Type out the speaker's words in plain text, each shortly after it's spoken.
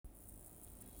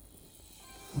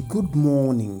Good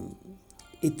morning.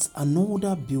 It's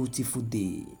another beautiful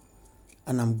day,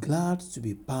 and I'm glad to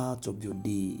be part of your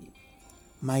day.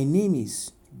 My name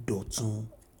is Dotun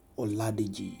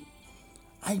Oladeji.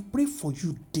 I pray for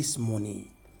you this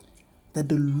morning that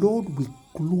the Lord will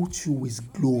clothe you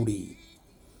with glory.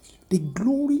 The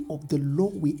glory of the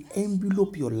Lord will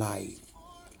envelop your life,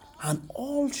 and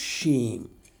all shame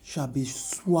shall be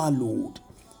swallowed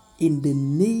in the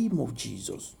name of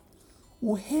Jesus.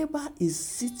 Whoever is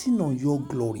sitting on your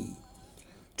glory,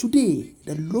 today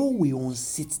the Lord will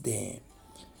unseat them,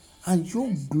 and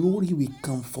your glory will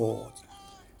come forth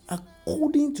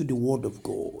according to the word of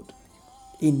God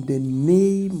in the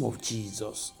name of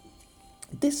Jesus.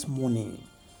 This morning,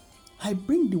 I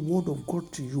bring the word of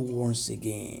God to you once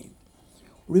again.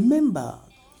 Remember,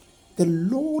 the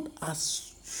Lord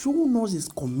has shown us his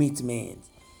commitment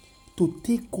to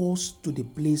take us to the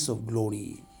place of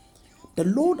glory. The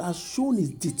Lord has shown his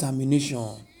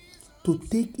determination to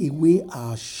take away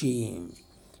our shame.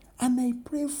 And I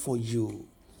pray for you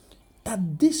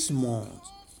that this month,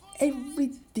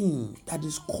 everything that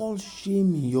is called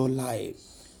shame in your life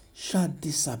shall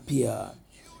disappear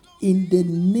in the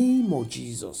name of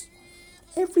Jesus.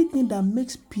 Everything that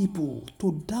makes people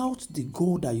to doubt the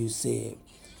God that you serve,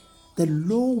 the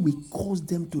Lord will cause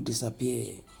them to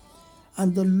disappear.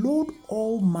 And the Lord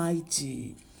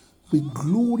Almighty will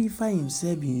glorify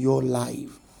himself in your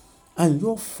life and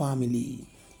your family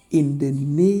in the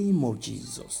name of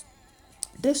Jesus.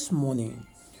 This morning,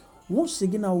 once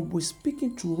again, I will be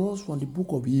speaking to us from the book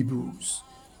of Hebrews,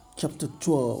 chapter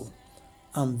 12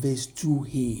 and verse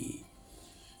 2a.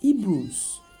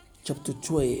 Hebrews chapter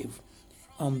 12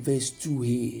 and verse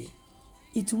 2a.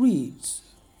 It reads,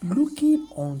 looking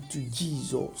unto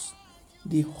Jesus,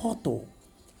 the author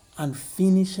and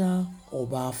finisher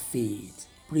of our faith.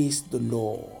 Praise the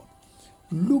Lord.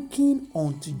 Looking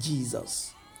unto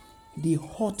Jesus, the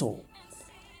author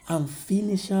and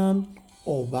finisher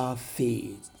of our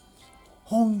faith.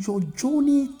 On your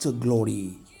journey to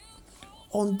glory,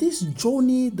 on this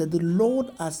journey that the Lord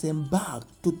has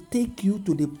embarked to take you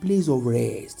to the place of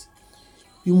rest,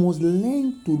 you must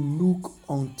learn to look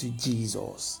unto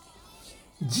Jesus.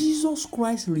 Jesus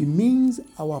Christ remains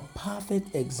our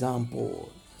perfect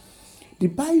example. The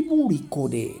Bible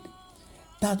recorded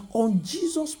that on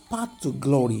Jesus' path to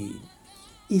glory,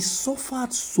 he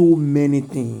suffered so many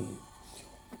things,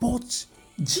 but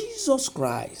Jesus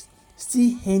Christ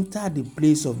still entered the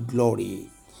place of glory.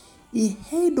 He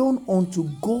held on unto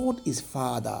God his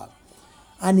Father,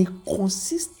 and he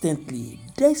consistently,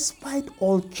 despite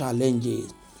all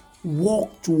challenges,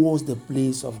 walked towards the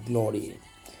place of glory.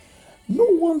 No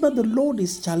wonder the Lord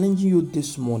is challenging you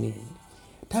this morning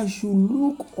that you should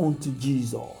look unto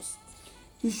Jesus.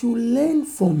 You should learn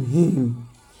from him.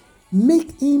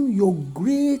 Make him your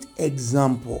great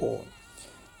example.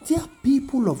 Dear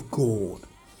people of God,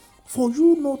 for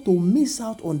you not to miss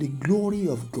out on the glory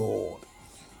of God,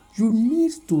 you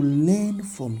need to learn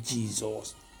from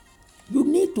Jesus. You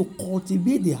need to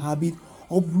cultivate the habit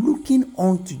of looking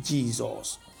unto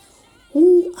Jesus.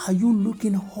 Who are you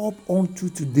looking up unto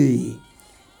today?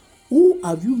 Who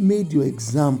have you made your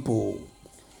example?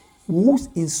 Whose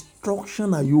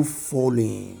instruction are you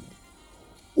following?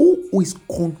 Who is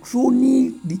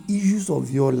controlling the issues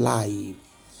of your life?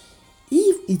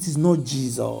 If it is not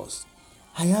Jesus,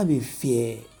 I have a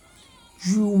fear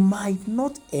you might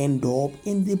not end up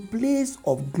in the place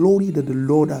of glory that the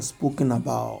Lord has spoken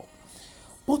about.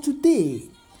 But today,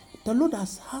 the Lord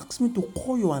has asked me to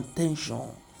call your attention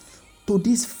to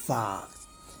this fact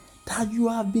that you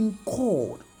have been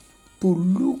called to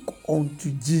look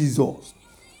unto Jesus,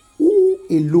 who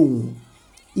alone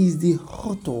is the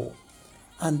author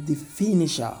and the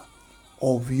finisher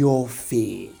of your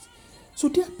faith. So,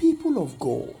 dear people of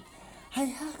God,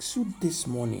 I ask you this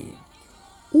morning,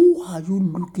 who are you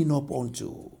looking up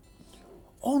unto?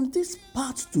 On this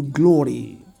path to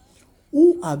glory,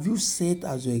 who have you set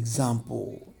as your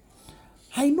example?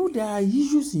 I know there are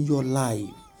issues in your life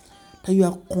that you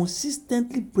are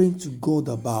consistently praying to God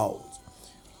about.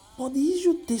 But the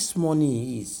issue this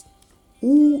morning is,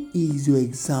 who is your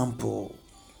example?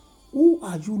 Who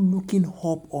are you looking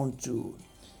up unto?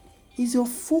 Is your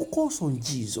focus on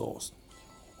Jesus,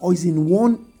 or is in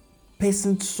one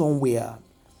person somewhere?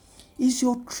 Is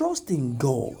your trust in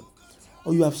God,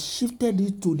 or you have shifted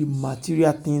it to the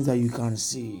material things that you can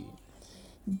see?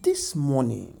 This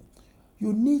morning,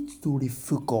 you need to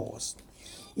refocus.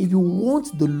 If you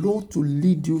want the Lord to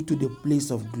lead you to the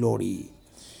place of glory,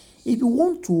 if you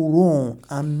want to run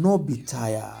and not be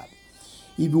tired,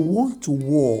 if you want to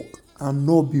walk and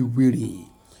not be weary,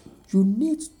 you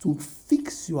need to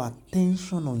fix your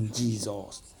attention on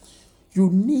Jesus. You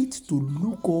need to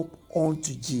look up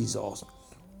unto Jesus,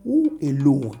 who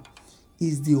alone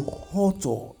is the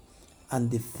author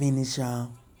and the finisher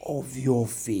of your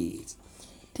faith.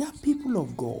 Dear people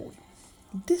of God,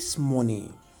 this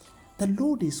morning, the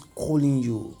Lord is calling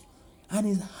you and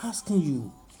is asking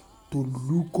you to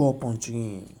look up unto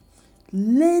Him,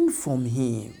 learn from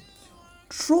Him,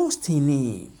 trust in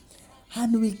Him,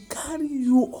 and He will carry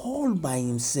you all by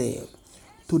Himself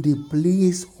to the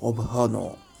place of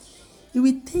honor. He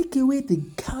will take away the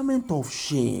garment of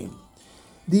shame,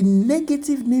 the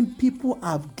negative name people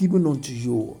have given unto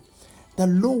you. The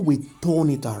Lord will turn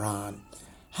it around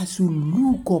as you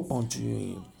look up unto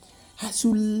Him, as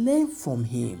you learn from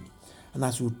Him, and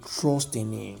as you trust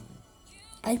in Him.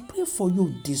 I pray for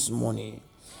you this morning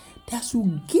that as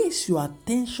you gaze your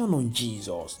attention on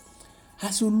Jesus,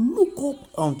 as you look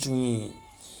up unto Him,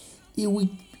 He will,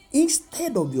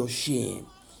 instead of your shame,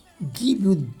 give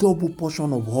you double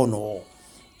portion of honor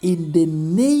in the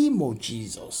name of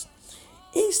Jesus.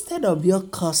 Instead of your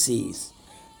curses,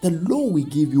 the Lord will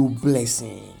give you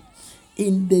blessing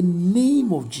in the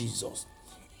name of Jesus.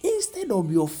 Instead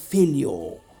of your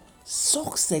failure,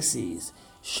 successes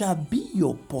shall be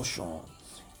your portion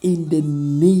in the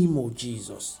name of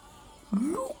Jesus.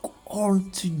 Look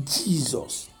unto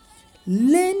Jesus,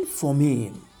 learn from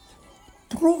Him,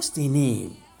 trust in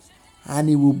Him, and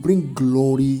He will bring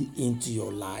glory into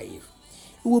your life.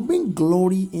 It will bring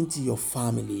glory into your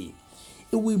family.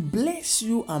 It will bless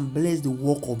you and bless the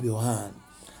work of your hand,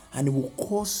 and it will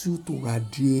cause you to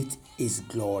radiate His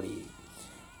glory.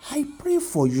 I pray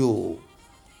for you.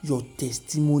 Your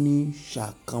testimony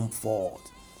shall come forth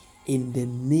in the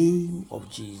name of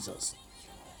Jesus.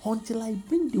 Until I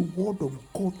bring the word of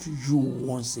God to you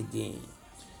once again,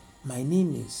 my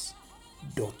name is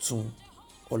Dotun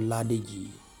Oladeji.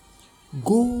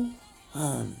 Go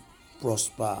and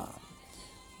prosper.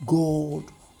 God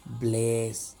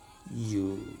bless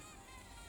you.